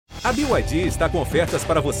A BYD está com ofertas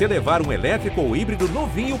para você levar um elétrico ou híbrido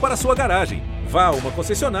novinho para sua garagem. Vá a uma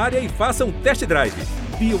concessionária e faça um test drive.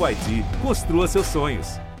 BYD, construa seus sonhos.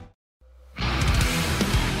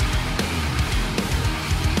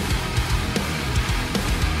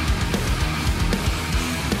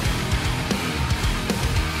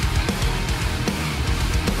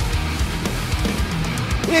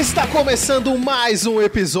 Está começando mais um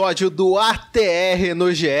episódio do ATR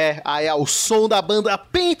no GE, aí ao som da banda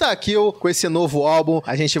Pentakill, com esse novo álbum.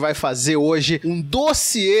 A gente vai fazer hoje um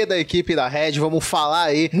dossiê da equipe da Red, vamos falar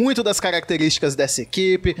aí muito das características dessa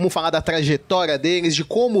equipe, vamos falar da trajetória deles, de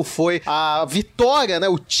como foi a vitória, né,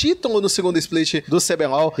 o título no segundo split do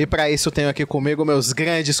CBLOL, e pra isso tenho aqui comigo meus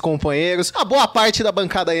grandes companheiros, a boa parte da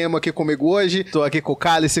bancada emo aqui comigo hoje. Tô aqui com o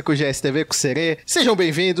Cálice, com o GSTV, com o Serê. Sejam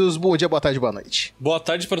bem-vindos, bom dia, boa tarde, boa noite. Boa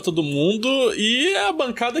tarde para todo mundo, e é a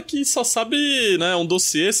bancada que só sabe, né, um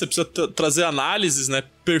dossiê, você precisa trazer análises, né,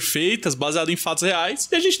 perfeitas, baseadas em fatos reais,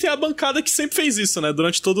 e a gente tem a bancada que sempre fez isso, né,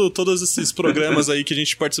 durante todos esses programas aí que a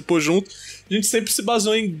gente participou junto, a gente sempre se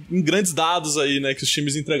baseou em grandes dados aí, né, que os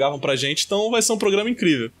times entregavam pra gente, então vai ser um programa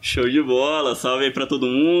incrível. Show de bola, salve aí pra todo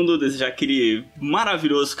mundo, desejar aquele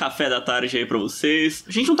maravilhoso café da tarde aí pra vocês.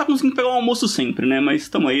 A gente não tá conseguindo pegar o almoço sempre, né, mas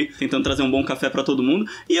estamos aí tentando trazer um bom café pra todo mundo,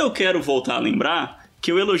 e eu quero voltar a lembrar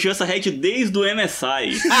que eu elogio essa Red desde o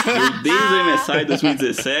MSI. Desde o MSI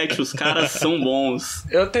 2017, os caras são bons.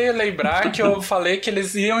 Eu tenho que lembrar que eu falei que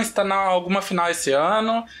eles iam estar na alguma final esse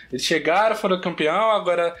ano. Eles chegaram, foram campeão,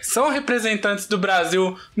 agora são representantes do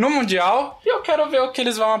Brasil no Mundial. E eu quero ver o que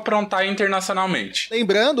eles vão aprontar internacionalmente.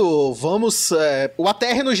 Lembrando, o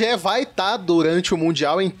ATR no GE vai estar durante o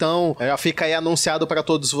Mundial, então já fica aí anunciado para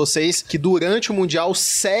todos vocês que durante o Mundial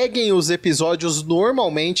seguem os episódios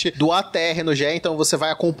normalmente do ATR no GE, então você vai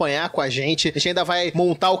acompanhar com a gente ainda vai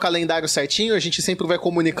montar o calendário certinho, a gente sempre vai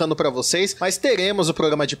comunicando pra vocês, mas teremos o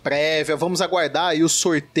programa de prévia, vamos aguardar aí o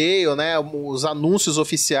sorteio, né, os anúncios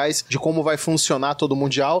oficiais de como vai funcionar todo o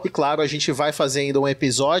Mundial, e claro, a gente vai fazer ainda um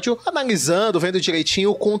episódio analisando, vendo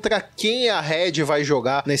direitinho contra quem a Red vai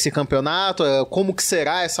jogar nesse campeonato, como que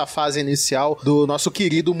será essa fase inicial do nosso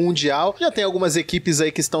querido Mundial. Já tem algumas equipes aí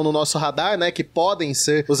que estão no nosso radar, né, que podem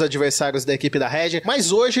ser os adversários da equipe da Red,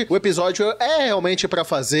 mas hoje o episódio é realmente pra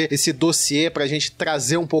fazer esse dossiê, pra gente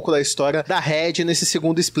trazer um pouco da história da Red nesse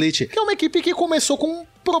segundo split, que é uma equipe que começou com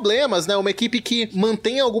problemas, né? Uma equipe que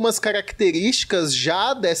mantém algumas características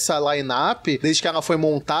já dessa lineup, desde que ela foi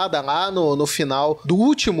montada lá no final do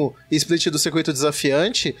último split do circuito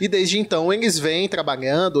desafiante, e desde então eles vêm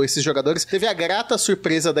trabalhando, esses jogadores. Teve a grata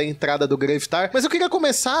surpresa da entrada do Gravitar, mas eu queria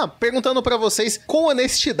começar perguntando pra vocês, com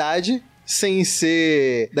honestidade, sem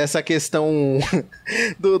ser dessa questão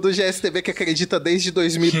do GSTV que acredita desde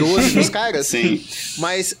 2012 nos caras. Sim.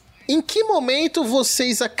 Mas em que momento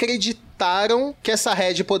vocês acreditaram que essa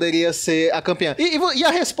Red poderia ser a campeã? E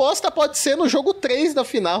a resposta pode ser no jogo 3 da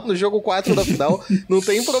final, no jogo 4 da final, não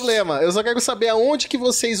tem problema. Eu só quero saber aonde que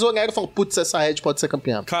vocês olharam e falaram, putz, essa Red pode ser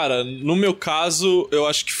campeã. Cara, no meu caso, eu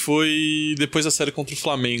acho que foi depois da série contra o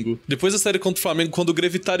Flamengo. Depois da série contra o Flamengo, quando o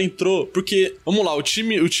Gravitar entrou, porque, vamos lá, o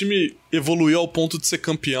time evoluiu ao ponto de ser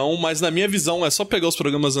campeão, mas na minha visão, é só pegar os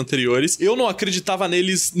programas anteriores, eu não acreditava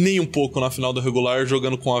neles nem um pouco na final do regular,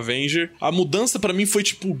 jogando com Avenger. A mudança pra mim foi,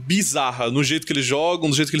 tipo, bizarra, no jeito que eles jogam,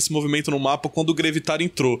 no jeito que eles se movimentam no mapa, quando o Gravitar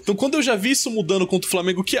entrou. Então, quando eu já vi isso mudando contra o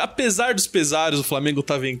Flamengo, que apesar dos pesares, o Flamengo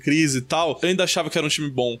tava em crise e tal, eu ainda achava que era um time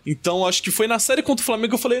bom. Então, acho que foi na série contra o Flamengo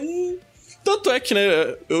que eu falei, tanto é que,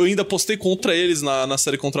 né, eu ainda postei contra eles na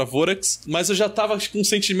série contra a Vorax, mas eu já tava com um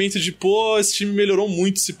sentimento de, pô, esse time melhorou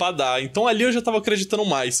muito se pá dar. Então ali eu já tava acreditando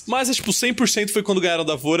mais. Mas, tipo, 100% foi quando ganharam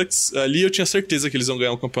da Vorax. Ali eu tinha certeza que eles iam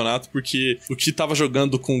ganhar o campeonato, porque o que tava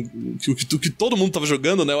jogando com... O que todo mundo tava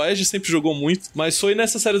jogando, né, o Edge sempre jogou muito. Mas foi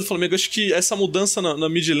nessa série do Flamengo, acho que essa mudança na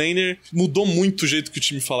mid laner mudou muito o jeito que o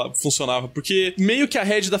time funcionava. Porque meio que a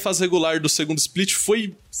Red da fase regular do segundo split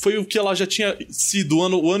foi o que ela já tinha sido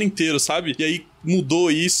o ano inteiro, sabe? E aí mudou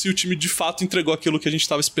isso e o time de fato entregou aquilo que a gente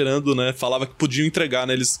tava esperando, né? Falava que podiam entregar,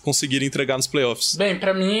 né? Eles conseguiram entregar nos playoffs. Bem,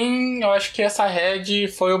 pra mim, eu acho que essa Red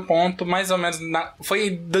foi o ponto mais ou menos... Foi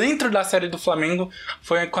dentro da série do Flamengo,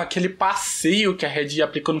 foi com aquele passeio que a Red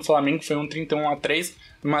aplicou no Flamengo, foi um 31-3,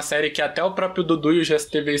 uma série que até o próprio Dudu e o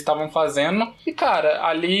GSTV estavam fazendo. E, cara,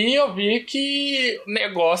 ali eu vi que o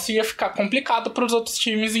negócio ia ficar complicado para os outros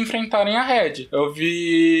times enfrentarem a Red. Eu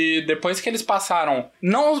vi, depois que eles passaram,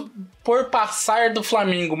 não por passar do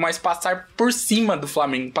Flamengo, mas passar por cima do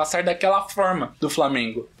Flamengo, passar daquela forma do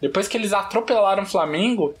Flamengo. Depois que eles atropelaram o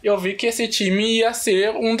Flamengo, eu vi que esse time ia ser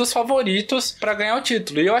um dos favoritos para ganhar o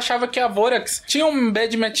título. E eu achava que a Vorax tinha um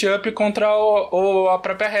bad matchup contra a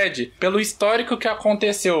própria Red, pelo histórico que aconteceu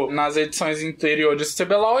apareceu nas edições anteriores do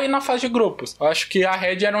CBLOL e na fase de grupos. Eu acho que a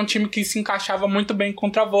Red era um time que se encaixava muito bem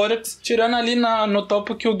contra a Vorax, tirando ali no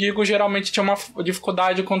topo que o Gigo geralmente tinha uma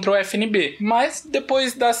dificuldade contra o FNB. Mas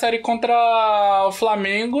depois da série contra o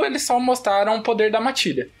Flamengo, eles só mostraram o poder da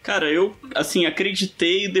matilha. Cara, eu, assim,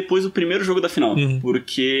 acreditei depois do primeiro jogo da final.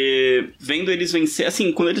 Porque vendo eles vencer...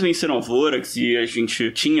 Assim, quando eles venceram a Vorax e a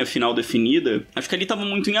gente tinha a final definida, acho que ali tava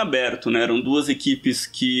muito em aberto, né? Eram duas equipes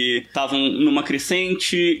que estavam numa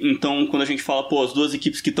crescente, então quando a gente fala, pô, as duas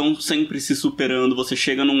equipes que estão sempre se superando, você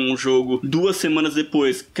chega num jogo 2 semanas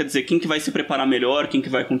depois, quer dizer, quem que vai se preparar melhor, quem que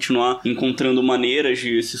vai continuar encontrando maneiras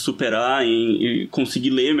de se superar e conseguir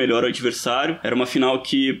ler melhor o adversário. Era uma final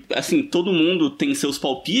que, assim, todo mundo tem seus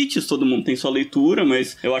palpites, todo mundo tem sua leitura,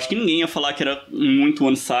 mas eu acho que ninguém ia falar que era muito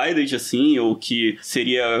one-sided, assim, ou que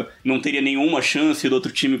não teria nenhuma chance do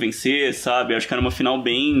outro time vencer, sabe? Acho que era uma final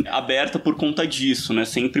bem aberta por conta disso, né?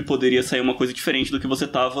 Sempre poderia sair uma coisa diferente do que você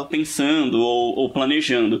tava pensando ou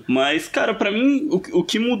planejando. Mas, cara, pra mim, o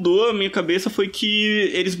que mudou a minha cabeça foi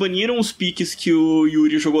que eles baniram os piques que o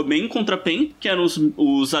Yuri jogou bem contra a PEN, que eram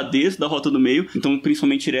os ADs da rota do meio, então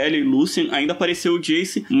principalmente Irelia e Lucian. Ainda apareceu o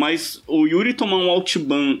Jayce, mas o Yuri tomar um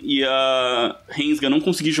outban e a Rensga não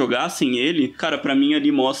conseguir jogar sem ele, cara, pra mim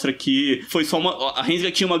ali mostra que foi só a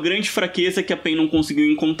Rensga tinha uma grande fraqueza que a PEN não conseguiu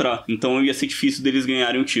encontrar, então ia ser difícil deles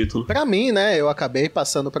ganharem o título. Pra mim, né, eu acabei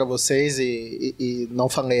passando pra vocês e não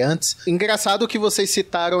falei antes. Engraçado que vocês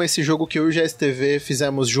citaram esse jogo que eu e o GSTV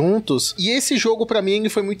fizemos juntos, e esse jogo pra mim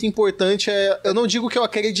foi muito importante. Eu não digo que eu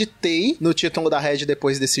acreditei no título da Red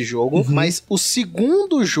depois desse jogo, mas o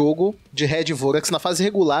segundo jogo de Red Vorax, na fase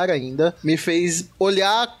regular ainda, me fez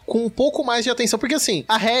olhar com um pouco mais de atenção, porque assim,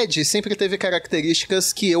 a Red sempre teve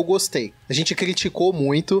características que eu gostei. A gente criticou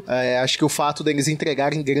muito, acho que o fato deles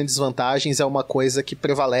entregarem grandes vantagens é uma coisa que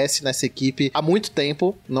prevalece nessa equipe há muito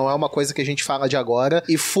tempo, não é uma coisa que a gente fala de agora,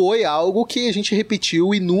 e foi algo que a gente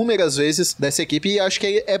repetiu inúmeras vezes dessa equipe, e acho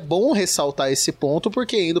que é bom ressaltar esse ponto,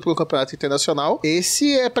 porque indo pro campeonato internacional,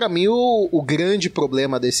 esse é pra mim o grande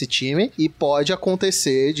problema desse time, e pode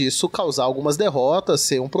acontecer disso causar algumas derrotas,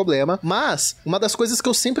 ser um problema, mas uma das coisas que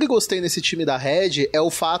eu sempre gostei nesse time da Red é o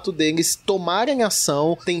fato deles tomarem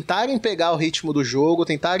ação, tentarem pegar o ritmo do jogo,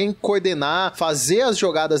 tentarem coordenar, fazer as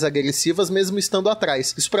jogadas agressivas mesmo estando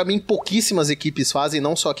atrás. Isso pra mim pouquíssimas equipes fazem,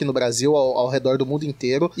 não só aqui no Brasil, ao redor do mundo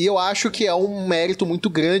inteiro, e eu acho que é um mérito muito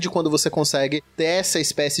grande quando você consegue ter essa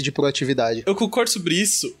espécie de proatividade. Eu concordo sobre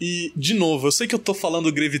isso e, de novo, eu sei que eu tô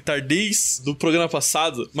falando Grevitar desde o programa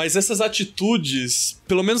passado, mas essas atitudes,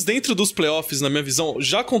 pelo menos dentro dos playoffs, na minha visão,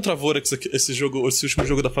 já contra a Vorax, esse último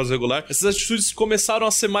jogo da fase regular, essas atitudes começaram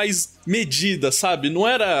a ser mais medidas, sabe? Não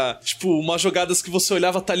era, tipo, umas jogadas que você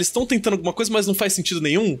olhava, tá, eles estão tentando alguma coisa, mas não faz sentido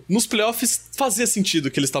nenhum. Nos playoffs fazia sentido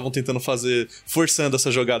que eles estavam tentando fazer, forçando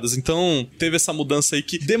essas jogadas. Então, teve essa mudança aí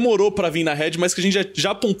que demorou pra vir na Red, mas que a gente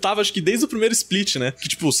já apontava, acho que desde o primeiro split, né? Que,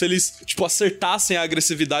 tipo, se eles, tipo, acertassem a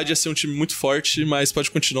agressividade, ia ser um time muito forte, mas pode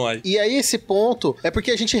continuar aí. E aí, esse ponto é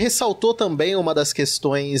porque a gente ressaltou também uma das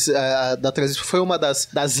questões da transição, foi uma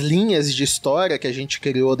das linhas de história que a gente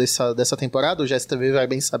criou dessa temporada, o GSTV vai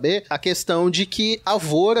bem saber, a questão de que a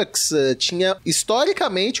Vorax tinha,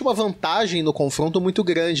 historicamente, uma vantagem no confronto muito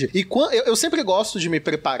grande. E eu sempre gosto de me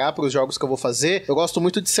preparar para os jogos que eu vou fazer, eu gosto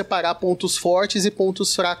muito de separar pontos fortes e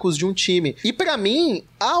pontos fracos de um time. E pra mim,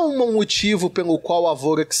 há um motivo pelo qual a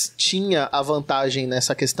Vorax tinha a vantagem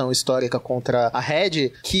nessa questão histórica contra a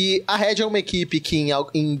Red, que a Red é uma equipe que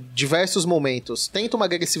em diversos momentos tenta uma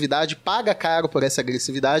agressividade, paga caro por essa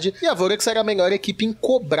agressividade, e a Vorax era a melhor equipe em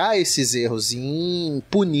cobrar esses erros, em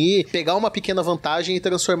punir, pegar uma pequena vantagem e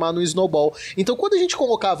transformar no snowball. Então, quando a gente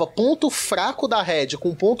colocava ponto fraco da Red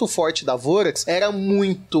com ponto forte da Vorax, era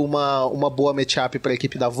muito uma boa matchup pra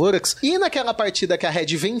equipe da Vorax, e naquela partida que a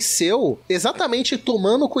Red venceu, exatamente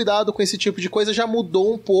tomando cuidado com esse tipo de coisa, já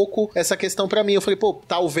mudou um pouco essa questão pra mim. Eu falei, pô,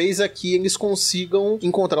 talvez aqui eles consigam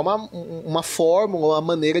encontrar uma fórmula, uma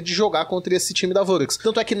maneira de jogar contra esse time da Vorax.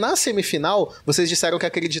 Tanto é que na semifinal, vocês disseram que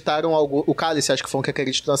acreditaram o Cálice, acho que foi um que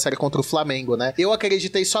acreditou na série contra o Flamengo, né? Eu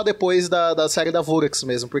acreditei só depois da série da Vorax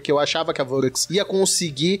mesmo, porque eu achava que a Vorax ia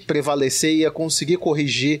conseguir prevalecer, ia conseguir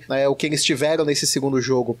corrigir, né, o que eles tiveram nesse segundo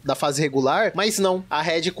jogo da fase regular, mas não. A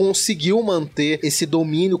Red conseguiu manter esse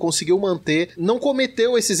domínio, conseguiu manter, não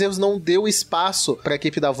cometeu esses erros, não deu espaço pra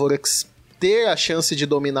equipe da Vorax ter a chance de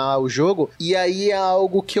dominar o jogo, e aí é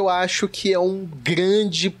algo que eu acho que é um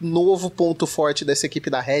grande novo ponto forte dessa equipe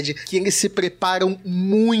da Red, que eles se preparam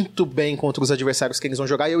muito bem contra os adversários que eles vão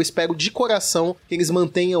jogar, e eu espero de coração que eles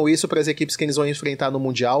mantenham isso para as equipes que eles vão enfrentar no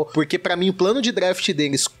Mundial, porque pra mim o plano de draft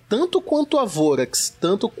deles tanto quanto a Vorax,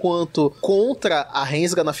 tanto quanto contra a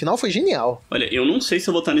Rensga na final, foi genial. Olha, eu não sei se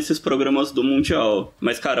eu vou estar nesses programas do Mundial,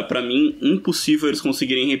 mas, cara, pra mim, impossível eles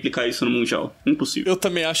conseguirem replicar isso no Mundial. Impossível. Eu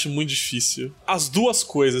também acho muito difícil. As duas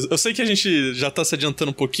coisas. Eu sei que a gente já tá se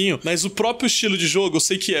adiantando um pouquinho, mas o próprio estilo de jogo, eu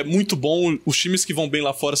sei que é muito bom. Os times que vão bem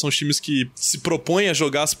lá fora são os times que se propõem a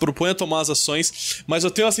jogar, se propõem a tomar as ações, mas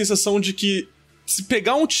eu tenho a sensação de que se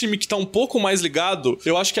pegar um time que tá um pouco mais ligado,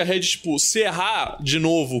 eu acho que a Red, tipo, se errar de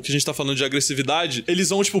novo, que a gente tá falando de agressividade, eles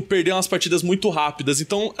vão, tipo, perder umas partidas muito rápidas.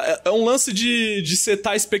 Então, é um lance de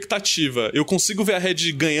setar a expectativa. Eu consigo ver a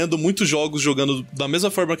Red ganhando muitos jogos, jogando da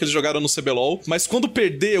mesma forma que eles jogaram no CBLOL, mas quando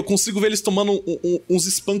perder, eu consigo ver eles tomando uns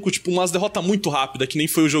espancos, tipo, umas derrotas muito rápidas, que nem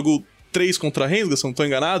foi o jogo 3 contra a Rensga, se eu não tô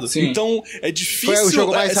enganado. Sim. Então, é difícil... Foi o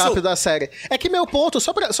jogo mais rápido da série. É que meu ponto,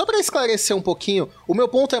 só pra esclarecer um pouquinho, o meu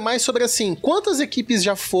ponto é mais sobre, assim, quantas equipes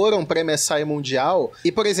já foram pra MSI Mundial?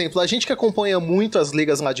 E, por exemplo, a gente que acompanha muito as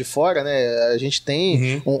ligas lá de fora, né? A gente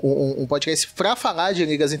tem um podcast pra falar de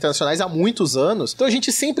ligas internacionais há muitos anos. Então, a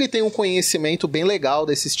gente sempre tem um conhecimento bem legal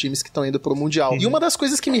desses times que estão indo pro Mundial. E uma das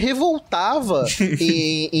coisas que me revoltava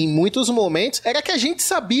em muitos momentos era que a gente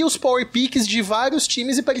sabia os power picks de vários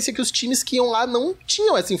times e parecia que os times que iam lá não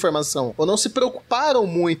tinham essa informação, ou não se preocuparam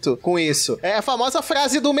muito com isso. É a famosa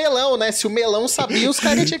frase do melão, né? Se o melão sabia, os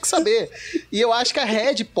caras tinham que saber. E eu acho que a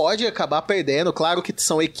Red pode acabar perdendo. Claro que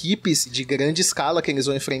são equipes de grande escala que eles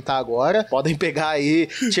vão enfrentar agora. Podem pegar aí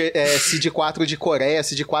Seed 4 de Coreia,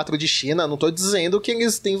 Seed 4 de China. Não tô dizendo que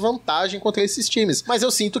eles têm vantagem contra esses times, mas eu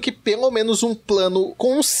sinto que pelo menos um plano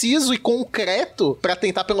conciso e concreto pra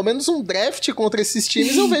tentar pelo menos um draft contra esses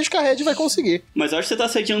times, eu vejo que a Red vai conseguir. Mas eu acho que você tá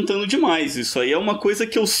se adiantando demais. Isso aí é uma coisa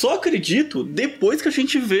que eu só acredito depois que a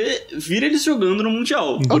gente vir eles jogando no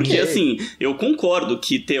Mundial. Porque, assim, eu concordo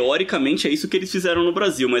que teoricamente é isso que eles fizeram no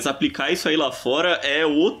Brasil, mas aplicar isso aí lá fora é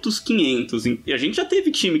outros 500. E a gente já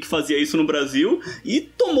teve time que fazia isso no Brasil e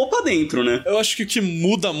tomou pra dentro, né? Eu acho que o que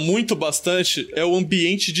muda muito bastante é o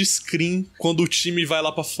ambiente de scrim quando o time vai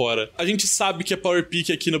lá pra fora. A gente sabe que é power pick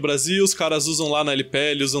aqui no Brasil, os caras usam lá na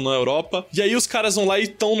LPL, usam na Europa, e aí os caras vão lá e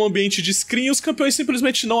estão no ambiente de scrim e os campeões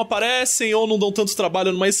simplesmente não aparecem ou não dão tanto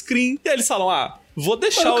trabalho numa screen, e aí eles falam, vou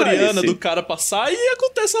deixar a Orianna do cara passar, e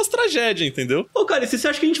acontecem umas tragédias, entendeu? Ô, cara, você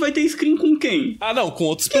acha que a gente vai ter screen com quem? Ah, não, com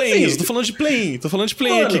outros play-ins. Tô falando de play-in. Tô falando de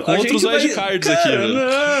play-in aqui, com outros wildcards aqui, velho.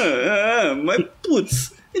 Mas,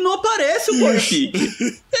 putz... E não aparece o Power Pick.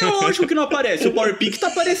 É lógico que não aparece. O Power Pick tá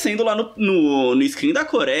aparecendo lá no screen da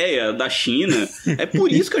Coreia, da China. É por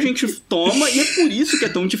isso que a gente toma e é por isso que é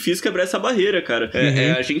tão difícil quebrar essa barreira, cara.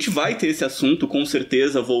 A gente vai ter esse assunto, com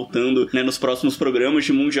certeza, voltando, né, nos próximos programas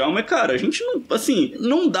de Mundial. Mas, cara, a gente não... Assim,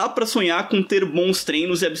 não dá pra sonhar com ter bons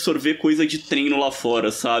treinos e absorver coisa de treino lá fora,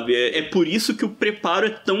 sabe? É por isso que o preparo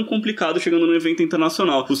é tão complicado chegando no evento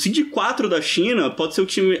internacional. O Seed 4 da China pode ser o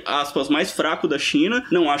time, aspas, mais fraco da China.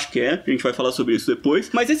 Não acho que a gente vai falar sobre isso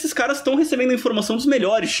depois, mas esses caras estão recebendo a informação dos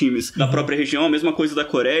melhores times da própria região, a mesma coisa da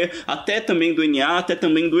Coreia, até também do NA, até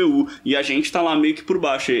também do EU, e a gente tá lá meio que por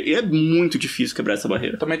baixo, e é muito difícil quebrar essa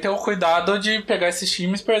barreira. Também tem o cuidado de pegar esses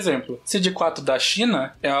times, por exemplo, Seed 4 da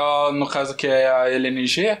China, no caso que é a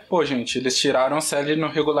LNG, pô, gente, eles tiraram o série no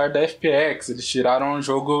regular da FPX, eles tiraram o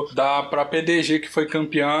jogo da própria EDG, que foi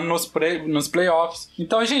campeã nos playoffs.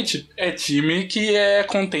 Então, gente, é time que é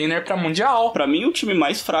container pra Mundial. Pra mim, o time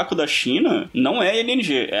mais fraco da China não é a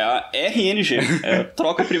LNG, é a RNG.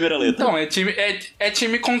 Troca a primeira letra. Então, é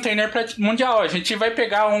time container pra Mundial. A gente vai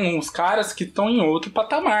pegar uns caras que estão em outro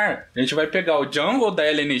patamar. A gente vai pegar o jungle da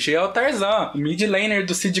LNG, é o Tarzan. O mid laner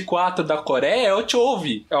do Seed 4 da Coreia é o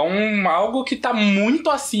Chovy. É algo que tá muito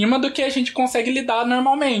acima do que a gente consegue lidar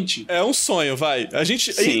normalmente. É um sonho, vai. A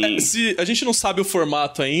gente não sabe o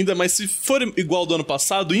formato ainda, mas se for igual do ano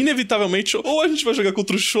passado, inevitavelmente, ou a gente vai jogar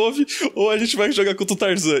contra o Chovy, ou a gente vai jogar contra o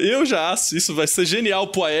Tarzan. Eu já acho, isso vai ser genial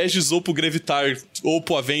pro Aegis ou pro Grevitar ou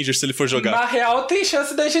pro Avengers se ele for jogar. Na real, tem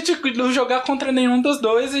chance da gente não jogar contra nenhum dos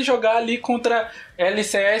dois e jogar ali contra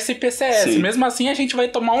LCS e PCS. Sim. Mesmo assim, a gente vai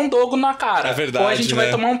tomar um dogo na cara. É verdade, ou a gente vai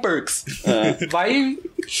tomar um Perks.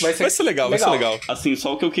 Vai ser legal, vai ser legal. Assim,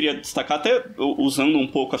 só o que eu queria destacar, até usando um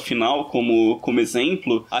pouco a final como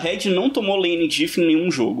exemplo, a Red não tomou lane diff em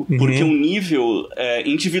nenhum jogo, porque o nível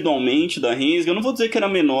individualmente da Rensga, eu não vou dizer que era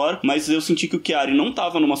menor, mas eu senti que o Chiari não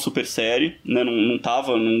tava numa super série, né, não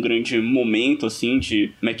tava num grande momento, assim,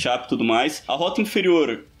 de matchup e tudo mais. A rota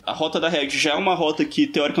inferior... A rota da Red já é uma rota que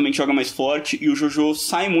teoricamente joga mais forte e o Jojo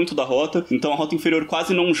sai muito da rota, então a rota inferior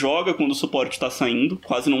quase não joga quando o suporte tá saindo,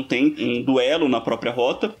 quase não tem um duelo na própria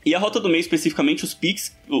rota. E a rota do meio, especificamente, os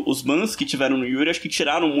picks, os bans que tiveram no Yuri, acho que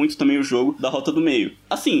tiraram muito também o jogo da rota do meio.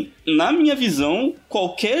 Assim, na minha visão,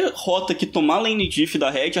 qualquer rota que tomar lane diff da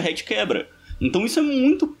Red, a Red quebra. Então isso é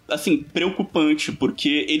muito, assim, preocupante,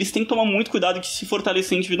 porque eles têm que tomar muito cuidado de se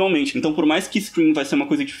fortalecer individualmente. Então, por mais que scrim vai ser uma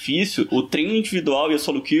coisa difícil, o treino individual e a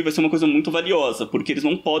solo queue vai ser uma coisa muito valiosa, porque eles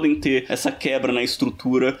não podem ter essa quebra na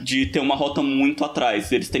estrutura de ter uma rota muito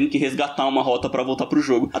atrás. Eles têm que resgatar uma rota pra voltar pro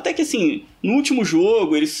jogo. Até que, assim, no último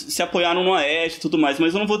jogo, eles se apoiaram no AES e tudo mais,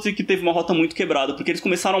 mas eu não vou dizer que teve uma rota muito quebrada, porque eles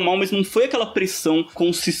começaram mal, mas não foi aquela pressão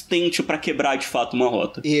consistente pra quebrar, de fato, uma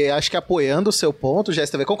rota. E acho que apoiando o seu ponto,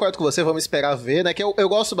 Jéssica, também concordo com você, vamos esperar ver, né? Que eu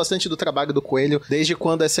gosto bastante do trabalho do Coelho, desde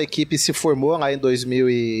quando essa equipe se formou lá em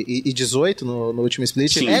 2018, no último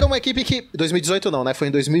split. Sim. Era uma equipe que... 2018 não, né? Foi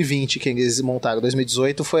em 2020 que eles montaram.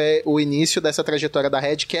 2018 foi o início dessa trajetória da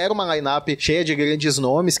Red, que era uma lineup cheia de grandes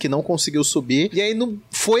nomes, que não conseguiu subir. E aí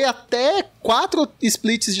foi até 4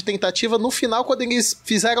 splits de tentativa. No final, quando eles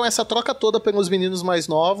fizeram essa troca toda pelos meninos mais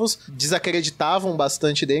novos, desacreditavam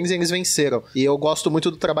bastante deles e eles venceram. E eu gosto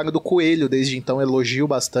muito do trabalho do Coelho desde então, elogio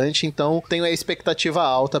bastante, então tenho a expectativa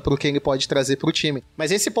alta pro que ele pode trazer pro time.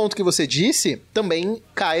 Mas esse ponto que você disse também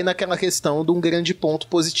cai naquela questão de um grande ponto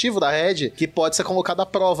positivo da Red, que pode ser colocado à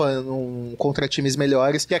prova contra times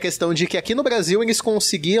melhores, que é a questão de que aqui no Brasil eles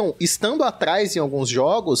conseguiam, estando atrás em alguns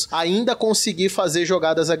jogos, ainda conseguir fazer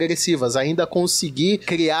jogadas agressivas, ainda conseguir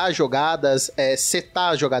criar jogadas,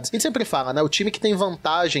 setar jogadas. A gente sempre fala, né? O time que tem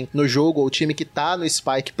vantagem no jogo, ou o time que tá no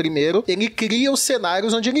spike primeiro, ele cria os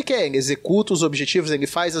cenários onde ele quer, ele executa os objetivos, ele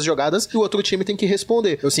faz as jogadas e o outro time tem que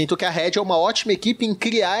responder. Eu sinto que a Red é uma ótima equipe em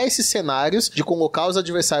criar esses cenários, de colocar os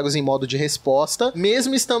adversários em modo de resposta,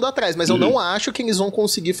 mesmo estando atrás, mas eu não acho que eles vão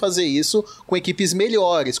conseguir fazer isso com equipes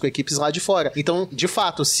melhores, com equipes lá de fora. Então, de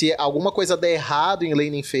fato, se alguma coisa der errado em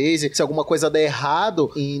laning phase, se alguma coisa der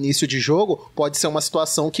errado em início de jogo, pode ser uma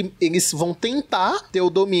situação que eles vão tentar ter o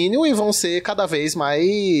domínio e vão ser cada vez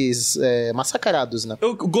mais massacrados, né?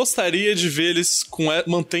 Eu gostaria de ver eles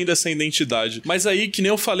mantendo essa identidade. Mas aí, que nem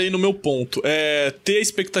eu falei no meu ponto, ter a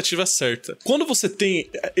expectativa certa. Quando você tem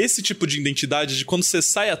esse tipo de identidade, de quando você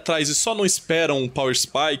sai atrás e só não espera um power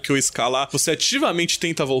spike ou escalar, você ativamente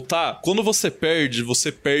tenta voltar, quando você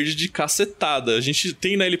perde de cacetada. A gente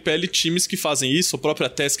tem na LPL times que fazem isso, a própria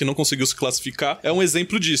TES que não conseguiu se classificar é um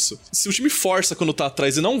exemplo disso. Se o time força quando tá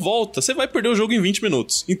atrás e não volta, você vai perder o jogo em 20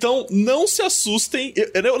 minutos. Então, não se assustem.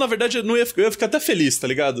 Eu na verdade, eu ia ficar até feliz, tá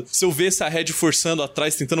ligado? Se eu visse a Red forçando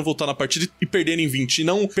atrás, tentando voltar na partida e perdendo em 20, e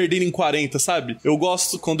não perdendo em 40, sabe? Eu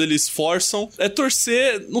gosto quando eles forçam.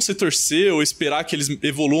 Torcer, não sei, torcer ou esperar que eles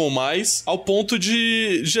evoluam mais, ao ponto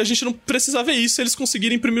de a gente não precisar ver isso se eles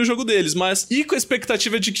conseguirem imprimir o jogo deles, mas ir com a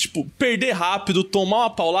expectativa de que, tipo, perder rápido, tomar uma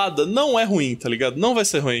paulada, não é ruim, tá ligado? Não vai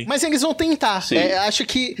ser ruim. Mas eles vão tentar. Acho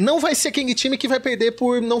que não vai ser aquele time que vai perder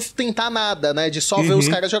por não tentar nada, né? De só ver os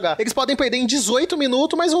caras jogar. Eles podem perder em 18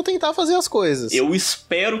 minutos, mas vão tentar fazer as coisas. Eu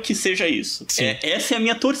espero que seja isso. Essa é a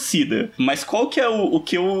minha torcida. Mas qual que é o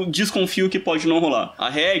que eu desconfio que pode não rolar? A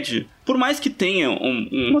Red, por mais que tenha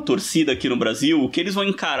uma torcida aqui no Brasil, o que eles vão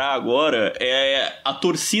encarar agora é a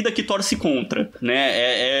torcida que torce contra, né?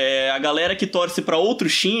 É a galera que torce pra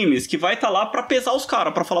outros times que vai estar lá pra pesar os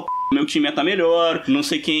caras, pra falar, meu time ia tá melhor, não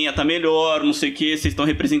sei quem ia tá melhor, não sei o que, vocês estão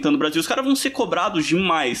representando o Brasil. Os caras vão ser cobrados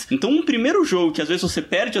demais. Então, um primeiro jogo que às vezes você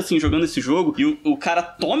perde assim, jogando esse jogo, e o cara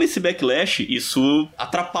toma esse backlash, isso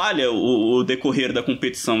atrapalha o decorrer da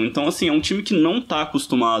competição. Então, assim, é um time que não tá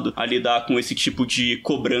acostumado a lidar com esse tipo de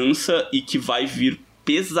cobrança e que vai vir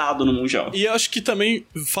pesado no Mundial. E eu acho que também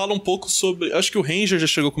fala um pouco sobre... Acho que o Ranger já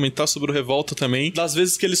chegou a comentar sobre o Revolta também. Das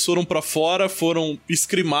vezes que eles foram pra fora, foram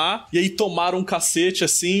scrimar, e aí tomaram um cacete,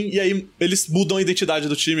 assim, e aí eles mudam a identidade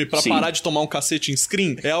do time pra parar de tomar um cacete em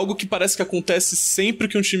scrim. É algo que parece que acontece sempre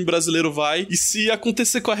que um time brasileiro vai, e se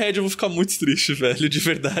acontecer com a Red, eu vou ficar muito triste, velho, de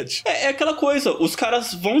verdade. É aquela coisa, os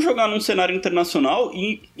caras vão jogar num cenário internacional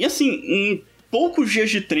e assim... poucos dias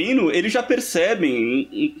de treino, eles já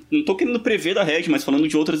percebem, não tô querendo prever da Red, mas falando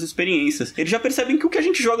de outras experiências, eles já percebem que o que a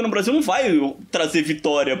gente joga no Brasil não vai trazer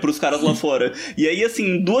vitória pros caras lá fora. E aí, assim,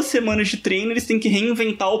 em 2 semanas de treino, eles têm que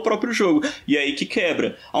reinventar o próprio jogo. E aí que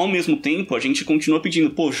quebra. Ao mesmo tempo, a gente continua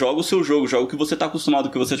pedindo, joga o seu jogo, joga o que você tá acostumado, o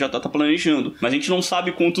que você já tá planejando. Mas a gente não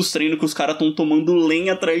sabe quantos treinos que os caras estão tomando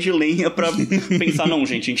lenha atrás de lenha pra pensar, não,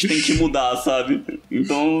 gente, a gente tem que mudar, sabe?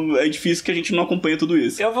 Então, é difícil que a gente não acompanhe tudo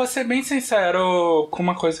isso. Eu vou ser bem sincero com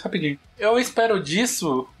uma coisa rapidinho. Eu espero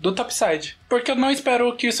disso do Topside. Porque eu não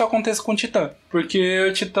espero que isso aconteça com o Titã. Porque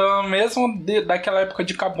o Titã, mesmo daquela época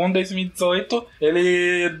de Kabum 2018,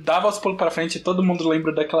 ele dava os pulos pra frente. Todo mundo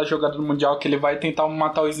lembra daquela jogada do Mundial que ele vai tentar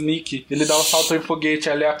matar o Sneak. Ele dá o salto em foguete,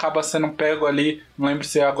 ele acaba sendo pego ali. Não lembro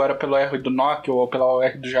se é agora pelo R do Nock ou pelo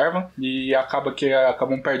R do Jarvan. E acaba que a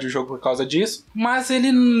Kabum perde o jogo por causa disso. Mas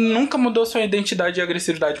ele nunca mudou sua identidade e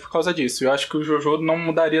agressividade por causa disso. Eu acho que o Jojo não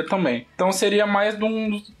mudaria também. Então seria mais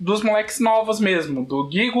dos moleques decks novos mesmo, do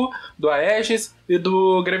Gigo, do Aegis e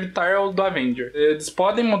do Gravitar do Avenger. Eles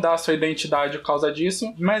podem mudar a sua identidade por causa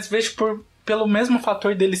disso, mas vejo pelo mesmo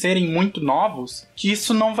fator deles serem muito novos, que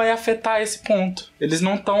isso não vai afetar esse ponto. Eles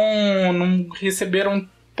não receberam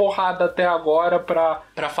porrada até agora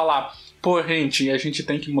pra falar, pô, gente, a gente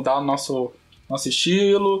tem que mudar o nosso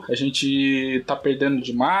estilo, a gente tá perdendo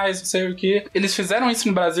demais, não sei o que. Eles fizeram isso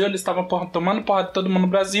no Brasil, eles estavam tomando porrada de todo mundo no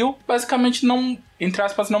Brasil, basicamente não, entre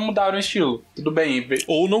aspas, não mudaram o estilo. Tudo bem.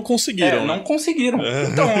 Ou não conseguiram. Não conseguiram.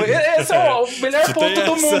 Então, esse é o melhor ponto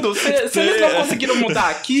do mundo. Se eles não conseguiram mudar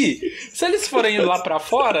aqui, se eles forem lá pra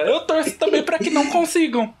fora, eu torço também pra que não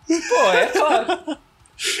consigam. Pô, é claro.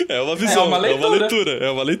 É uma visão,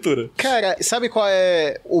 é uma leitura. Cara, sabe qual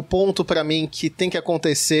é o ponto pra mim que tem que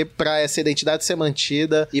acontecer pra essa identidade ser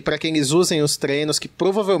mantida e pra que eles usem os treinos, que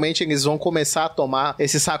provavelmente eles vão começar a tomar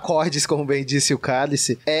esses sacodes, como bem disse o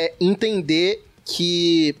Cálice, é entender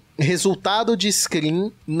que resultado de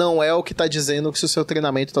screen não é o que tá dizendo que se o seu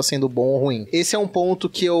treinamento tá sendo bom ou ruim. Esse é um ponto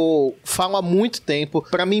que eu falo há muito tempo.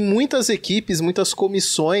 Pra mim, muitas equipes, muitas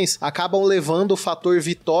comissões acabam levando o fator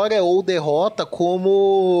vitória ou derrota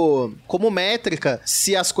como métrica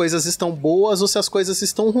se as coisas estão boas ou se as coisas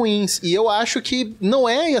estão ruins. E eu acho que não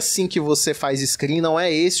é assim que você faz screen, não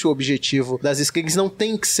é esse o objetivo das screens, não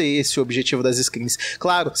tem que ser esse o objetivo das screens.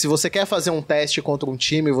 Claro, se você quer fazer um teste contra um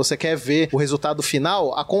time, você quer ver o resultado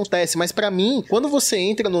final, acontece, mas pra mim, quando você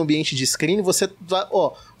entra no ambiente de screen, você vai,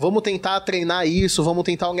 vamos tentar treinar isso, vamos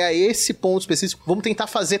tentar olhar esse ponto específico, vamos tentar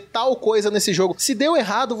fazer tal coisa nesse jogo. Se deu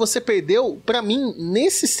errado, você perdeu. Pra mim,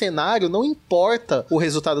 nesse cenário, não importa o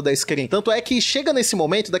resultado da screen. Tanto é que chega nesse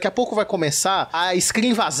momento, daqui a pouco vai começar a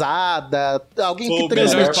screen vazada, alguém que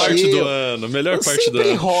transmitiu. Melhor parte do ano,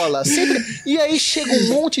 sempre rola, sempre. E aí chega um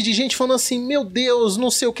monte de gente falando assim, meu Deus,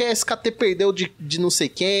 não sei o que, a SKT perdeu de não sei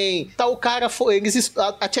quem, tal cara foi,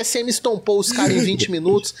 a TSM estompou os caras em 20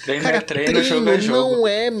 minutos. Treino, jogo. Não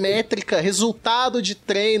é métrica, resultado de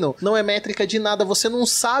treino não é métrica de nada, você não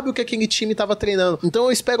sabe o que aquele time tava treinando. Então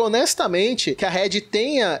eu espero honestamente que a Red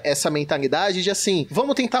tenha essa mentalidade de assim,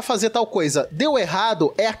 vamos tentar fazer tal coisa, deu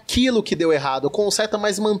errado, é aquilo que deu errado, conserta,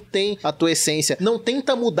 mas mantém a tua essência, não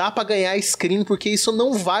tenta mudar pra ganhar screen, porque isso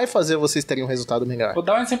não vai fazer vocês terem um resultado melhor. Vou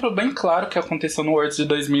dar um exemplo bem claro que aconteceu no Worlds de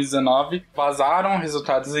 2019, vazaram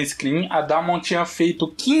resultados em screen, a Damon tinha feito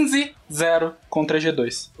 15-0 contra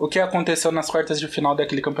G2. O que aconteceu nas quartas de final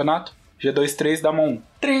daquele campeonato? G2-3, Damon 1.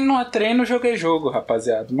 Treino é treino, jogo é jogo,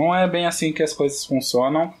 rapaziada. Não é bem assim que as coisas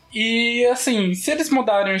funcionam. E assim, se eles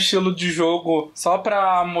mudarem o estilo de jogo só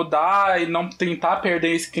pra mudar e não tentar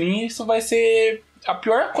perder screen, isso vai ser a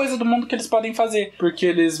pior coisa do mundo que eles podem fazer. Porque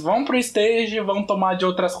eles vão pro stage, vão tomar de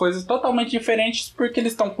outras coisas totalmente diferentes, porque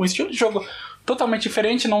eles estão com um estilo de jogo totalmente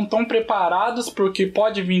diferente, não estão preparados, porque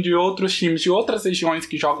pode vir de outros times, de outras regiões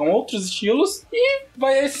que jogam outros estilos, e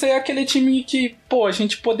vai ser aquele time que, pô, a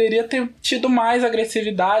gente poderia ter tido mais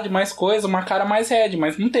agressividade, mais coisa, uma cara mais red,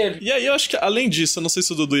 mas não teve. E aí eu acho que, além disso, eu não sei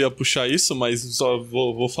se o Dudu ia puxar isso, mas só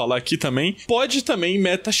vou falar aqui também, pode também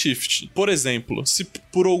meta shift. Por exemplo, se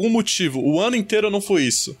por algum motivo o ano inteiro não foi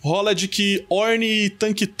isso, rola de que Ornn e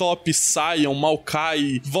Tank Top saiam,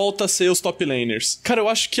 Maokai, volta a ser os top laners. Cara, eu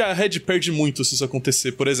acho que a Red perde muito se isso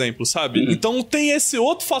acontecer, por exemplo, sabe? Então tem esse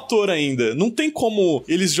outro fator ainda. Não tem como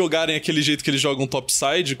eles jogarem aquele jeito que eles jogam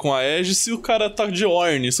topside com a Aegis se o cara tá de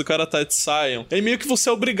Ornn, se o cara tá de Sion. É meio que você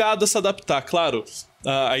é obrigado a se adaptar, claro.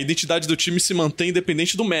 A identidade do time se mantém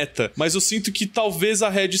independente do meta, mas eu sinto que talvez a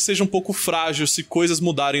Red seja um pouco frágil se coisas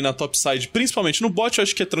mudarem na topside, principalmente no bot. Eu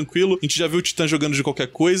acho que é tranquilo, a gente já viu o Titã jogando de qualquer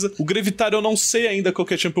coisa. O Gravitar eu não sei ainda qual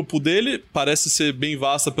que é a champion pool dele, parece ser bem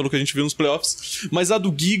vasta pelo que a gente viu nos playoffs, mas a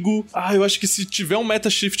do Gigo, eu acho que se tiver um meta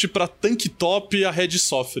shift pra tank top, a Red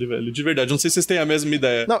sofre, velho, de verdade. Não sei se vocês têm a mesma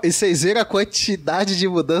ideia. Não, e vocês viram a quantidade de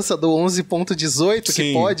mudança do 11.18,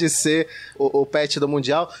 que pode ser o patch do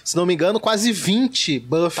Mundial, se não me engano, quase 20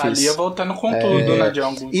 buffs. Thalia voltando com tudo, né,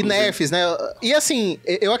 Django? E nerfs, né? E assim,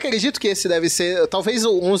 eu acredito que esse deve ser, talvez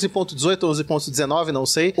o 11.18, 11.19, não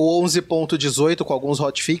sei, ou 11.18 com alguns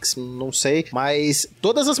hotfix, não sei, mas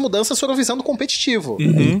todas as mudanças foram visando competitivo.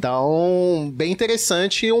 Então, bem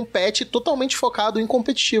interessante, um patch totalmente focado em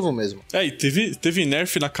competitivo mesmo. E teve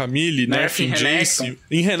nerf na Camille, nerf em Jace.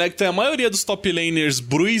 Em Renekton, a maioria dos top laners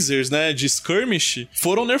bruisers, né, de skirmish,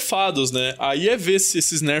 foram nerfados, né? Aí é ver se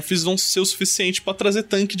esses nerfs vão ser o suficiente pra trazer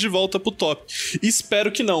tanque de volta pro top. E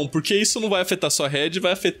espero que não, porque isso não vai afetar só a Red,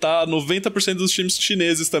 vai afetar 90% dos times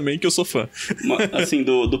chineses também, que eu sou fã. Assim,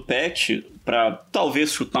 do patch, pra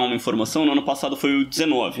talvez chutar uma informação, no ano passado foi o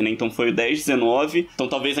 19, né? Então foi o 10, 19. Então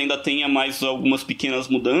talvez ainda tenha mais algumas pequenas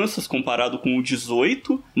mudanças comparado com o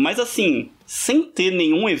 18. Mas assim, sem ter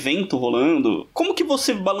nenhum evento rolando, como que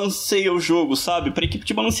você balanceia o jogo, sabe? Pra equipe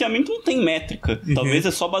de balanceamento não tem métrica. Talvez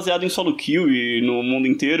é só baseado em solo kill e no mundo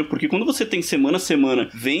inteiro, porque quando você tem semana a semana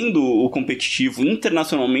vendo o competitivo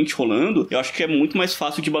internacionalmente rolando, eu acho que é muito mais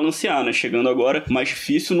fácil de balancear, né? Chegando agora, mais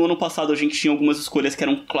difícil. No ano passado a gente tinha algumas escolhas que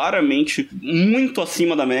eram claramente muito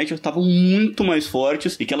acima da média, estavam muito mais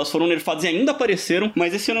fortes e que elas foram nerfadas e ainda apareceram,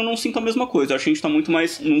 mas esse ano eu não sinto a mesma coisa. Eu acho que a gente tá muito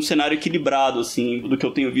mais num cenário equilibrado, assim, do que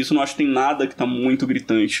eu tenho visto. Não acho que tem nada que tá muito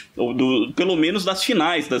gritante. Ou pelo menos das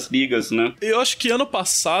finais das ligas, né? Eu acho que ano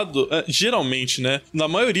passado, geralmente, né? Na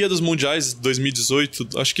maioria dos mundiais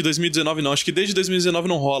 2018, acho que 2019 não, acho que desde 2019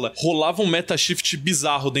 não rola. Rolava um meta shift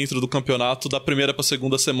bizarro dentro do campeonato da primeira pra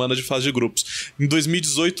segunda semana de fase de grupos. Em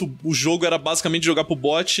 2018, o jogo era basicamente jogar pro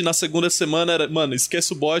bot, e na segunda semana era, mano,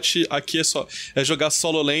 esquece o bot, aqui é jogar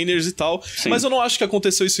solo laners e tal. Sim. Mas eu não acho que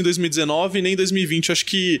aconteceu isso em 2019 nem em 2020. Eu acho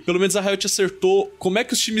que, pelo menos, a Riot acertou como é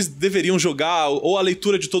que os times deveriam jogar, ou a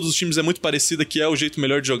leitura de todos os times é muito parecida, que é o jeito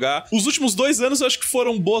melhor de jogar. Os últimos 2 anos eu acho que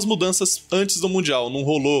foram boas mudanças antes do Mundial. Não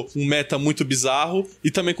rolou um meta muito bizarro, e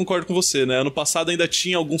também concordo com você, né? Ano passado ainda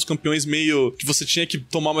tinha alguns campeões meio que você tinha que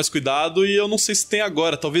tomar mais cuidado, e eu não sei se tem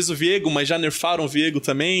agora. Talvez o Viego, mas já nerfaram o Viego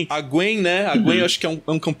também. A Gwen, né? A Gwen eu acho que é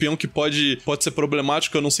um campeão que pode ser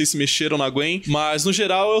problemático, eu não sei se mexeram na Gwen, mas no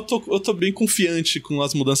geral eu tô bem confiante com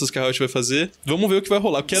as mudanças que a Riot vai fazer. Vamos ver o que vai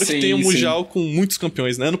rolar. Eu quero que tenha um Mundial com muitos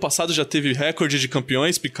campeões, né? Ano passado já teve recorde de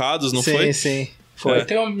campeões picados, não foi? Sim. Eu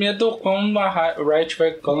tenho medo quando a Riot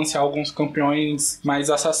vai lançar alguns campeões mais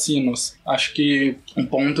assassinos. Acho que um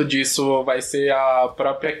ponto disso vai ser a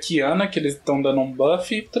própria Kiana, que eles estão dando um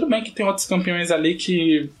buff. Tudo bem que tem outros campeões ali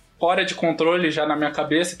que fora de controle já na minha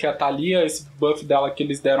cabeça, que é a Thalia, esse buff dela que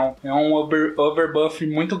eles deram é um overbuff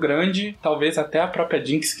muito grande, talvez até a própria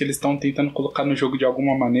Jinx que eles estão tentando colocar no jogo de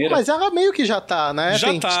alguma maneira. Mas ela meio que já tá, né?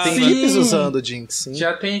 Já tá. Tem equipes usando Jinx. Sim.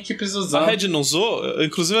 Já tem equipes usando. A Red não usou?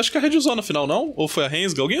 Inclusive, acho que a Red usou na final, não? Ou foi a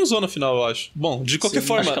Rensga? Alguém usou na final, eu acho. Bom, de qualquer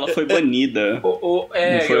forma... Acho que ela foi banida.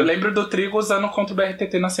 Eu lembro do Trigo usando contra o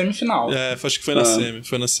BRTT na semifinal. Acho que foi na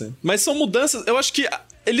semi. Mas são mudanças... Eu acho que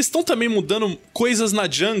eles estão também mudando coisas na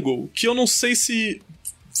jungle que eu não sei se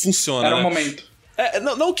funciona. Era o né? momento.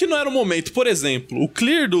 Não que não era o momento. Por exemplo, o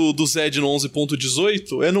clear do Zed no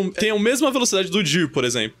 11.18 tem a mesma velocidade do Dir, por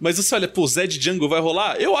exemplo. Mas você olha, pô, Zed Jungle vai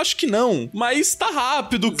rolar? Eu acho que não. Mas tá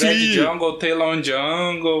rápido o clear. Zed Jungle, Talon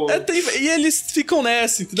Jungle. E eles ficam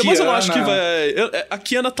nessa, entendeu? Kiana. Mas eu não acho que vai... A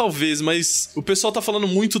Kiana talvez, mas o pessoal tá falando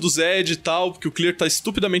muito do Zed e tal, porque o clear tá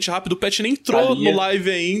estupidamente rápido. O patch nem entrou no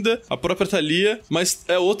live ainda, a própria Thalia. Mas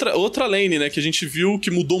é outra lane, né? Que a gente viu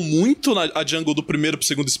que mudou muito a jungle do primeiro pro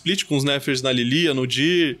segundo split, com os nerfers na Lilia, no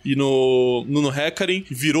Dir e no Hecarim,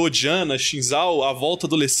 virou Diana, Shinzal, a volta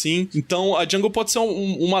do Lecim. Então a jungle pode ser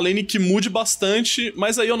uma lane que mude bastante,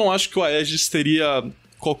 mas aí eu não acho que o Aegis teria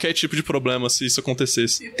qualquer tipo de problema se isso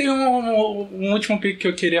acontecesse. E tem um último pick que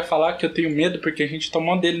eu queria falar, que eu tenho medo, porque a gente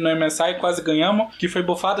tomou dele no MSI e quase ganhamos, que foi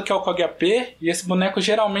buffado, que é o KOG-AP, e esse boneco,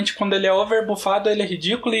 geralmente, quando ele é overbuffado, ele é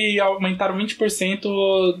ridículo, e aumentaram 20%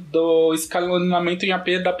 do escalonamento em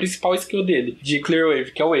AP da principal skill dele, de Clear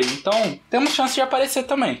Wave, que é o Wave. Então, temos chance de aparecer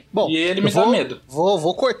também. Bom, e ele me dá medo.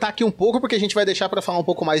 Vou cortar aqui um pouco, porque a gente vai deixar pra falar um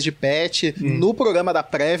pouco mais de patch. No programa da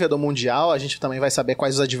prévia do Mundial, a gente também vai saber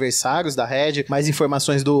quais os adversários da Red, mais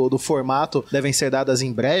informações do formato devem ser dadas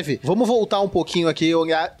em breve. Vamos voltar um pouquinho aqui,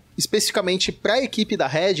 olhar especificamente para a equipe da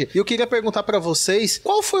Red, e eu queria perguntar para vocês,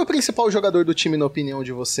 qual foi o principal jogador do time na opinião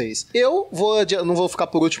de vocês? Não vou ficar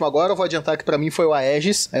por último agora, eu vou adiantar que para mim foi o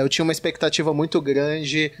Aegis. Eu tinha uma expectativa muito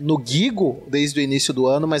grande no Gigo desde o início do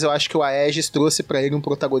ano, mas eu acho que o Aegis trouxe para ele um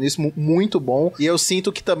protagonismo muito bom, e eu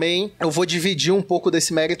sinto que também eu vou dividir um pouco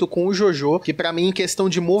desse mérito com o Jojo, que para mim, em questão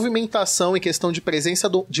de movimentação, em questão de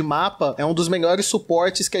presença de mapa, é um dos melhores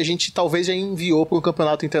suportes que a gente talvez já enviou para o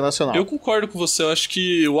campeonato internacional. Eu concordo com você, eu acho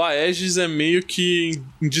que o Aegis é meio que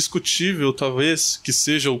indiscutível, talvez, que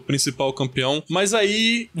seja o principal campeão. Mas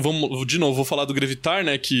aí, vou falar do Grevitar,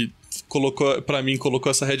 né, que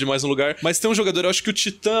colocou essa Red mais no lugar. Mas tem um jogador, eu acho que o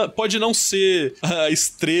Titã pode não ser a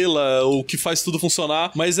estrela, ou que faz tudo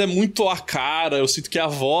funcionar, mas é muito a cara, eu sinto que é a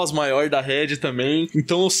voz maior da Red também.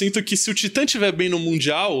 Então eu sinto que se o Titã estiver bem no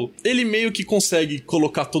Mundial, ele meio que consegue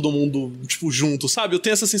colocar todo mundo, tipo, junto, sabe? Eu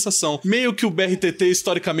tenho essa sensação. Meio que o BRTT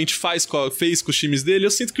historicamente fez com os times dele,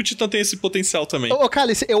 eu sinto que o Titã tem esse potencial também. Ô,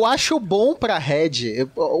 Cálice, eu acho bom pra Red,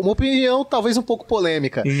 uma opinião talvez um pouco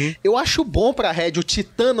polêmica, eu acho bom pra Red o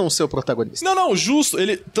Titã não ser ser o protagonista. Não, justo.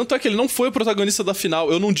 Tanto é que ele não foi o protagonista da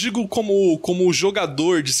final. Eu não digo como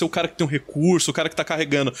jogador, de ser o cara que tem um recurso, o cara que tá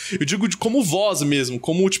carregando. Eu digo como voz mesmo,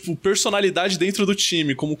 como, tipo, personalidade dentro do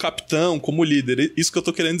time, como capitão, como líder. Isso que eu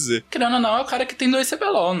tô querendo dizer. Querendo ou não, é o cara que tem 2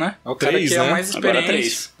 CBLOL, né? É o cara que é o mais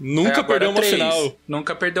experiente. Nunca perdeu uma final.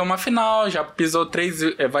 Nunca perdeu uma final, já pisou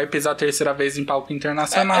 3, vai pisar a 3ª vez em palco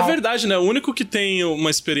internacional. É verdade, né? O único que tem uma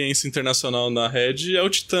experiência internacional na Red é o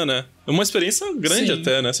Titã, né? É uma experiência grande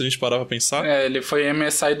até, né? Se a gente parar pra pensar. Ele foi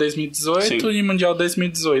MSI 2018 e Mundial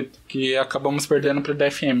 2018, que acabamos perdendo pro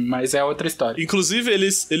DFM, mas é outra história. Inclusive,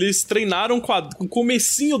 eles treinaram com o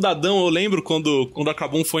comecinho da Adão, eu lembro quando a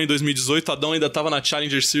Kabum foi em 2018, a Adão ainda tava na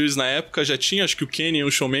Challenger Series na época, já tinha, acho que o Kenny e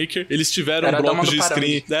o Showmaker, eles tiveram blocos de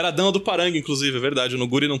screen. Era a Dama do Parangue, inclusive, é verdade, o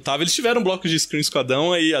Noguri não tava. Eles tiveram blocos de screens com a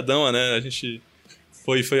Adão, aí a Dama, né, a gente...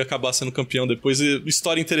 Foi acabar sendo campeão depois.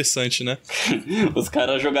 História interessante, né? Os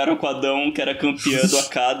caras jogaram com o Adão, que era campeão do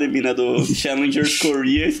Academy, né? Do Challengers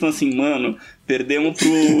Korea. E estão assim, mano, perdemos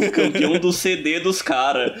pro campeão do CD dos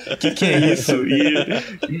caras. Que é isso?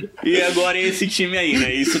 E agora é esse time aí,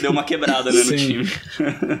 né? Isso deu uma quebrada, né, no time.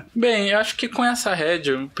 Bem, eu acho que com essa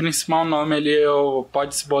Red, o principal nome ali,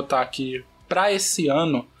 pode se botar aqui pra esse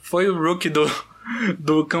ano, foi o rookie do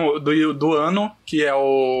ano, que é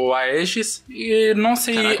o Aegis, e não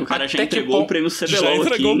sei... Caraca, o cara já entregou o prêmio CBLOL Já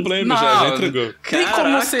entregou aqui. o prêmio, já entregou. Tem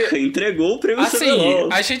como ser... entregou o prêmio CBLOL. Assim,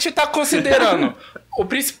 a gente tá considerando o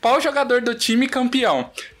principal jogador do time campeão.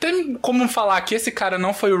 Tem como falar que esse cara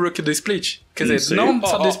não foi o rookie do Split? Quer dizer, não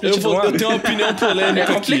só do Split do ano. Eu tenho uma opinião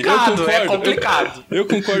polêmica aqui. É complicado. Eu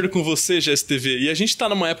concordo com você, GSTV. E a gente tá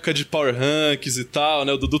numa época de Power Ranks e tal,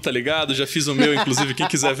 né? O Dudu tá ligado, já fiz o meu, inclusive. Quem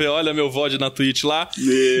quiser ver, olha meu VOD na Twitch lá.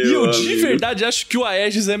 E eu de verdade acho que o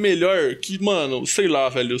Aegis é melhor que, mano, sei lá,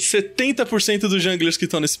 velho, 70% dos junglers que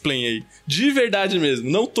estão nesse play aí. De verdade mesmo,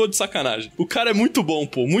 não tô de sacanagem. O cara é muito bom,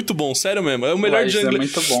 pô, muito bom, sério mesmo. É o melhor jungler. É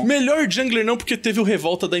muito bom. Melhor jungler não porque teve o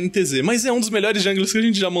Revolta da NTZ, mas é um dos melhores junglers que a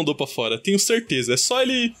gente já mandou pra fora. Tenho certeza. É só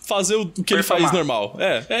ele fazer o que ele faz normal.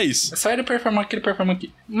 É isso. É só ele performar o que ele performa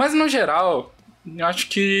aqui. Mas no geral, eu acho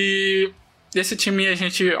que esse time a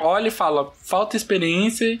gente olha e fala, falta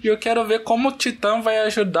experiência, e eu quero ver como o Titã vai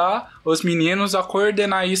ajudar os meninos a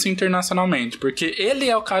coordenar isso internacionalmente, porque ele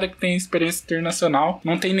é o cara que tem experiência internacional,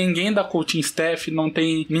 não tem ninguém da coaching staff, não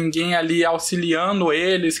tem ninguém ali auxiliando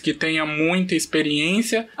eles que tenha muita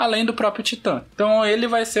experiência, além do próprio Titã. Então ele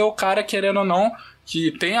vai ser o cara, querendo ou não,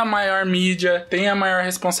 que tem a maior mídia, tem a maior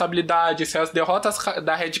responsabilidade. Se as derrotas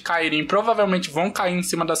da Red caírem, provavelmente vão cair em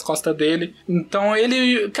cima das costas dele. Então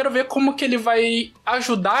quero ver como que ele vai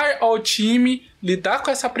ajudar ao time lidar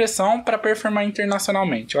com essa pressão para performar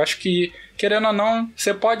internacionalmente. Eu acho que, querendo ou não,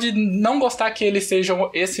 você pode não gostar que ele seja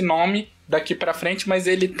esse nome daqui pra frente, mas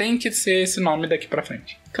ele tem que ser esse nome daqui pra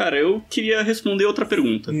frente. Cara, eu queria responder outra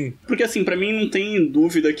pergunta. Porque, assim, pra mim não tem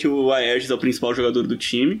dúvida que o Aegis é o principal jogador do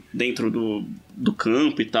time, dentro do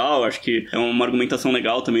campo e tal. Acho que é uma argumentação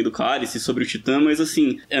legal também do Cálice sobre o Titã, mas,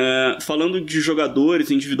 assim, falando de jogadores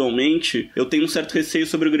individualmente, eu tenho um certo receio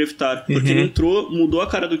sobre o Grevitar, porque ele entrou, mudou a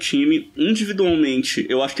cara do time. Individualmente,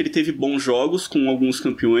 eu acho que ele teve bons jogos com alguns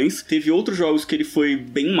campeões. Teve outros jogos que ele foi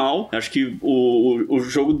bem mal. Acho que o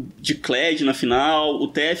jogo de Kled na final, o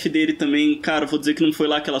TF dele também, cara, vou dizer que não foi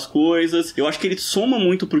lá aquelas coisas. Eu acho que ele soma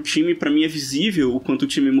muito pro time, pra mim é visível o quanto o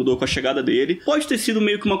time mudou com a chegada dele. Pode ter sido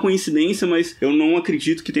meio que uma coincidência, mas eu não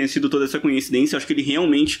acredito que tenha sido toda essa coincidência. Eu acho que ele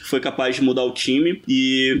realmente foi capaz de mudar o time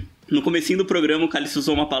e... No comecinho do programa, o Cálice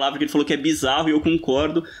usou uma palavra que ele falou que é bizarro, e eu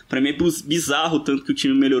concordo. Pra mim é bizarro tanto que o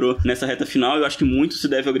time melhorou nessa reta final. Eu acho que muito se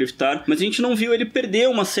deve ao Grevitar. Mas a gente não viu ele perder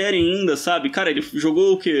uma série ainda, sabe? Cara, ele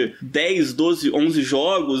jogou o quê? 10, 12, 11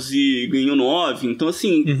 jogos e ganhou 9. Então,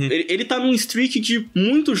 assim, ele tá num streak de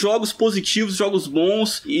muitos jogos positivos, jogos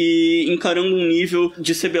bons, e encarando um nível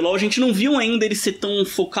de CBLOL. A gente não viu ainda ele ser tão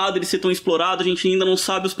focado, ele ser tão explorado. A gente ainda não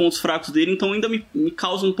sabe os pontos fracos dele. Então ainda me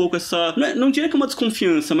causa um pouco essa... Não diria que é uma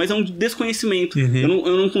desconfiança, mas é um desconhecimento.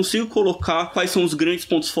 Eu não consigo colocar quais são os grandes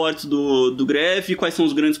pontos fortes do Greve e quais são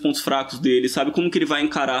os grandes pontos fracos dele, sabe? Como que ele vai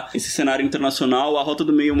encarar esse cenário internacional. A rota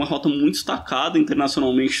do meio é uma rota muito destacada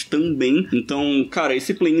internacionalmente também. Então, cara,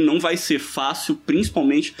 esse play-in não vai ser fácil,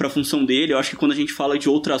 principalmente pra função dele. Eu acho que quando a gente fala de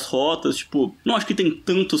outras rotas, tipo, não acho que tem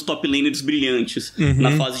tantos top laners brilhantes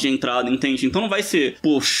na fase de entrada, entende? Então não vai ser,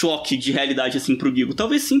 choque de realidade assim pro Gigo.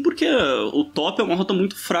 Talvez sim, porque o top é uma rota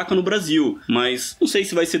muito fraca no Brasil, mas não sei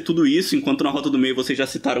se vai ser tudo tudo isso, enquanto na rota do meio vocês já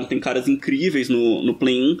citaram que tem caras incríveis no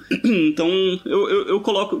play-in. Então, eu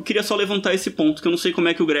queria só levantar esse ponto, que eu não sei como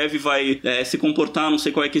é que o Greve vai se comportar, não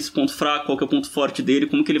sei qual é que é esse ponto fraco, qual que é o ponto forte dele,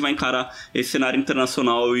 como que ele vai encarar esse cenário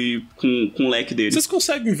internacional e com o leque dele. Vocês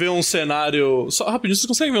conseguem ver um cenário... Só rapidinho, vocês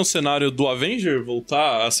conseguem ver um cenário do Avenger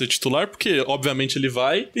voltar a ser titular? Porque, obviamente, ele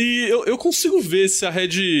vai. E eu consigo ver se a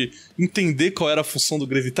Red entender qual era a função do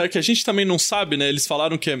Grevitar, que a gente também não sabe, né? Eles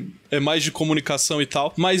falaram que é mais de comunicação e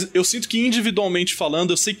tal, mas eu sinto que individualmente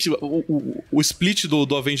falando, eu sei que o split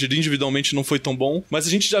do Avenger individualmente não foi tão bom, mas a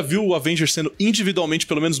gente já viu o Avenger sendo individualmente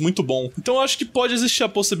pelo menos muito bom. Então eu acho que pode existir a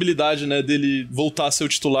possibilidade, né, dele voltar a ser o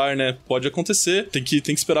titular, né? Pode acontecer, tem que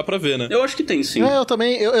esperar pra ver, né? Eu acho que tem, sim. Eu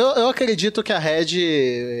também, eu acredito que a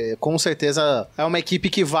Red, com certeza, é uma equipe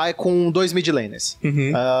que vai com 2 mid laners.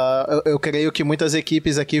 Eu creio que muitas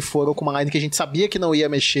equipes aqui foram com uma line que a gente sabia que não ia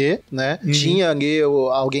mexer, né? Tinha ali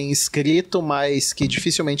alguém inscrito, mas que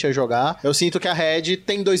dificilmente ia jogar. Eu sinto que a Red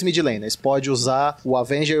tem 2 mid laners. Pode usar o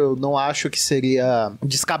Avenger, eu não acho que seria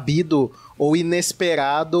descabido ou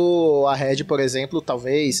inesperado a Red, por exemplo,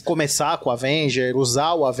 talvez começar com o Avenger,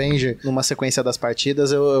 usar o Avenger numa sequência das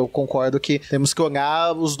partidas. Eu concordo que temos que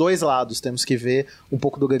olhar os dois lados, temos que ver um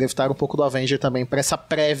pouco do Grevitar, um pouco do Avenger também, pra essa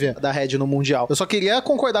prévia da Red no Mundial. Eu só queria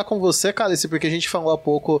concordar com você, Cálice, porque a gente falou há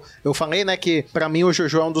pouco, eu falei, né, que pra mim o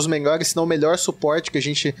Jojo é um dos melhores, se não o melhor suporte que a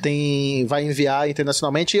gente vai enviar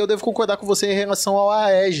internacionalmente, e eu devo concordar com você em relação ao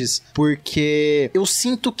Aegis, porque eu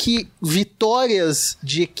sinto que vitórias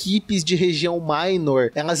de equipes de região minor,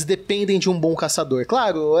 elas dependem de um bom caçador.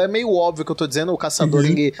 Claro, é meio óbvio que eu tô dizendo, o caçador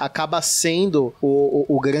ele acaba sendo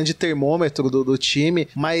o grande termômetro do time,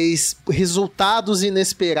 mas resultados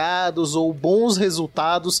inesperados ou bons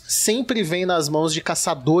resultados sempre vêm nas mãos de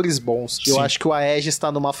caçadores bons. Sim. Eu acho que o Aegis tá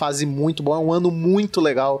numa fase muito boa, é um ano muito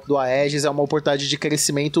legal do Aegis, é uma oportunidade de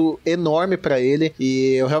crescimento enorme pra ele,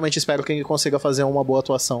 e eu realmente espero que ele consiga fazer uma boa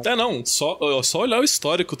atuação. Só olhar o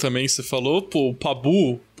histórico também, você falou, o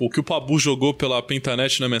Pabu, o que o Pabu jogou pela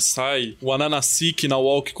Pentanet na MSI, o Ananasi que na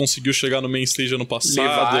Walk conseguiu chegar no main stage ano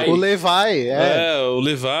passado. O Levi, o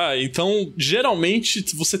Levi. Então, geralmente,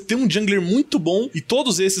 você tem um jungler muito bom, e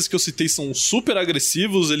todos esses que eu citei são super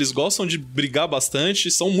agressivos, eles gostam de brigar bastante,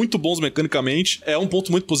 são muito bons mecanicamente, é um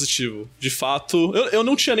ponto muito positivo. De fato, eu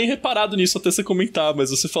não tinha nem reparado nisso até você comentar, mas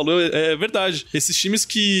você falou, é verdade. Esses times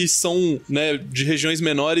que são, né, de regiões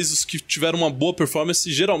menores, os que tiveram uma boa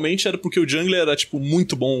performance, geralmente era porque o jungler era, tipo,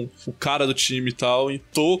 muito bom, o cara do time e tal, e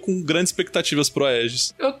tô com grandes expectativas pro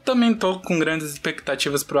Aegis. Eu também tô com grandes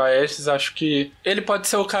expectativas pro Aegis, acho que ele pode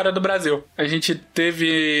ser o cara do Brasil. A gente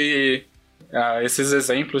teve esses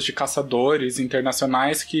exemplos de caçadores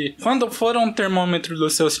internacionais que, quando foram termômetro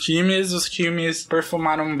dos seus times, os times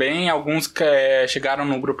performaram bem, alguns chegaram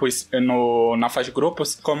no grupo, na fase de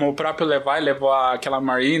grupos, como o próprio Levi levou aquela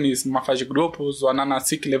Marines numa fase de grupos, o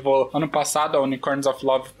Ananasi que levou ano passado a Unicorns of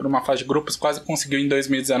Love para uma fase de grupos, quase conseguiu em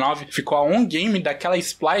 2019, ficou a um game daquela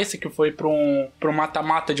Splice que foi para um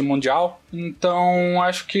mata-mata de Mundial. Então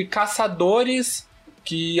acho que caçadores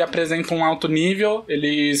que apresentam um alto nível,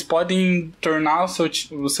 eles podem tornar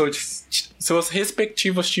seus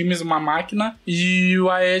respectivos times uma máquina, e o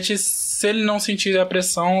Aegis, se ele não sentir a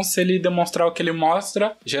pressão, se ele demonstrar o que ele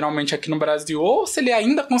mostra, geralmente aqui no Brasil, ou se ele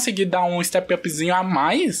ainda conseguir dar um step upzinho a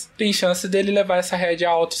mais, tem chance dele levar essa Red a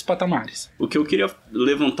altos patamares. O que eu queria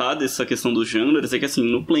levantar dessa questão dos junglers é que, assim,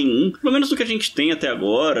 no play-in, pelo menos do que a gente tem até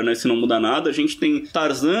agora, né, se não mudar nada, a gente tem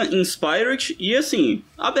Tarzan, Inspired e, assim,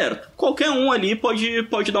 aberto. Qualquer um ali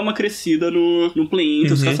pode dar uma crescida no play-in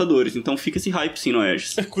entre os caçadores, então fica esse hype sim no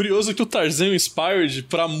Aegis. É curioso que o Tarzan e o Inspired,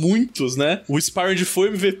 pra muitos, né, o Inspired foi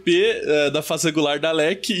o MVP da fase regular da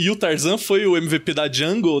LEC e o Tarzan foi o MVP da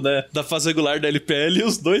Jungle, né, da fase regular da LPL, e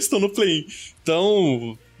os dois estão no play-in.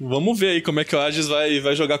 Então, vamos ver aí como é que o Aegis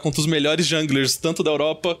vai jogar contra os melhores junglers, tanto da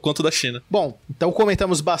Europa quanto da China. Bom, então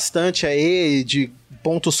comentamos bastante aí de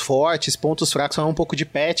pontos fortes, pontos fracos, um pouco de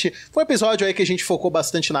patch. Foi um episódio aí que a gente focou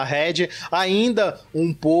bastante na Red, ainda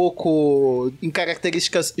um pouco em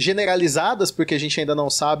características generalizadas, porque a gente ainda não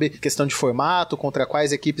sabe questão de formato, contra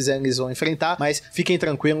quais equipes eles vão enfrentar, mas fiquem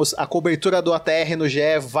tranquilos, a cobertura do ATR no GE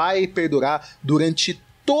vai perdurar durante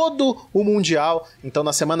todo o Mundial. Então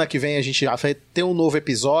na semana que vem a gente já vai ter um novo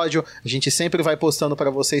episódio, a gente sempre vai postando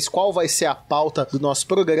para vocês qual vai ser a pauta do nosso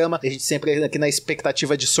programa, a gente sempre aqui na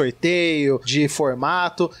expectativa de sorteio, de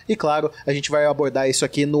formato, e claro, a gente vai abordar isso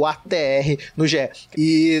aqui no ATR no GE.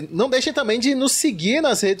 E não deixem também de nos seguir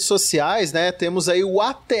nas redes sociais, né? Temos aí o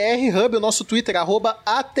ATR Hub, o nosso Twitter,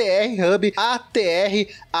 @ATRHub,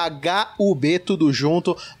 ATRHUB, tudo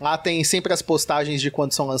junto. Lá tem sempre as postagens de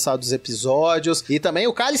quando são lançados os episódios, e também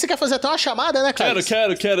o Cálice quer fazer até uma chamada, né, Cálice?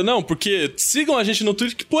 Quero. Não, porque sigam a gente no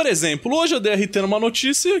Twitter que, por exemplo, hoje eu dei RT numa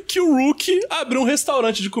notícia que o Rookie abriu um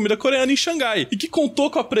restaurante de comida coreana em Xangai e que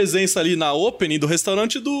contou com a presença ali na opening do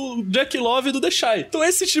restaurante do Jack Love e do The Shy. Então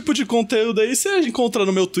esse tipo de conteúdo aí você encontra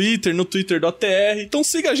no meu Twitter, no Twitter do ATR. Então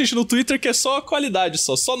siga a gente no Twitter que é só qualidade,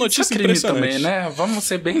 só notícia impressionante. Também, né? Vamos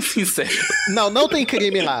ser bem sinceros. Não tem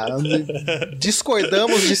crime lá.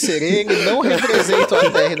 Discordamos de Serene, não represento a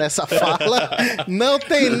ATR nessa fala. Não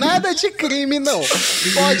tem nada de crime, não.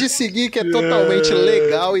 Pode seguir que é totalmente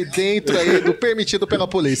legal e dentro aí do permitido pela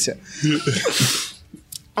polícia.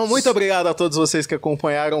 Muito obrigado a todos vocês que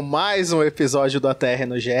acompanharam mais um episódio do ATR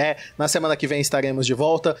no GE. Na semana que vem estaremos de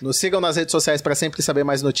volta. Nos sigam nas redes sociais para sempre saber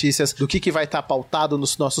mais notícias do que vai estar pautado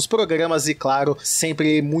nos nossos programas. E claro,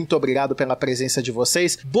 sempre muito obrigado pela presença de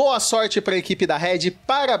vocês. Boa sorte para a equipe da Red.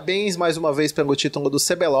 Parabéns mais uma vez pelo título do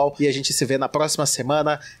CBLOL. E a gente se vê na próxima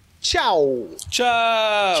semana. Tchau!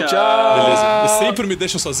 Beleza. Sempre me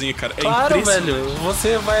deixam sozinho, cara. É claro, impressionante. velho.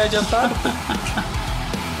 Você vai adiantar?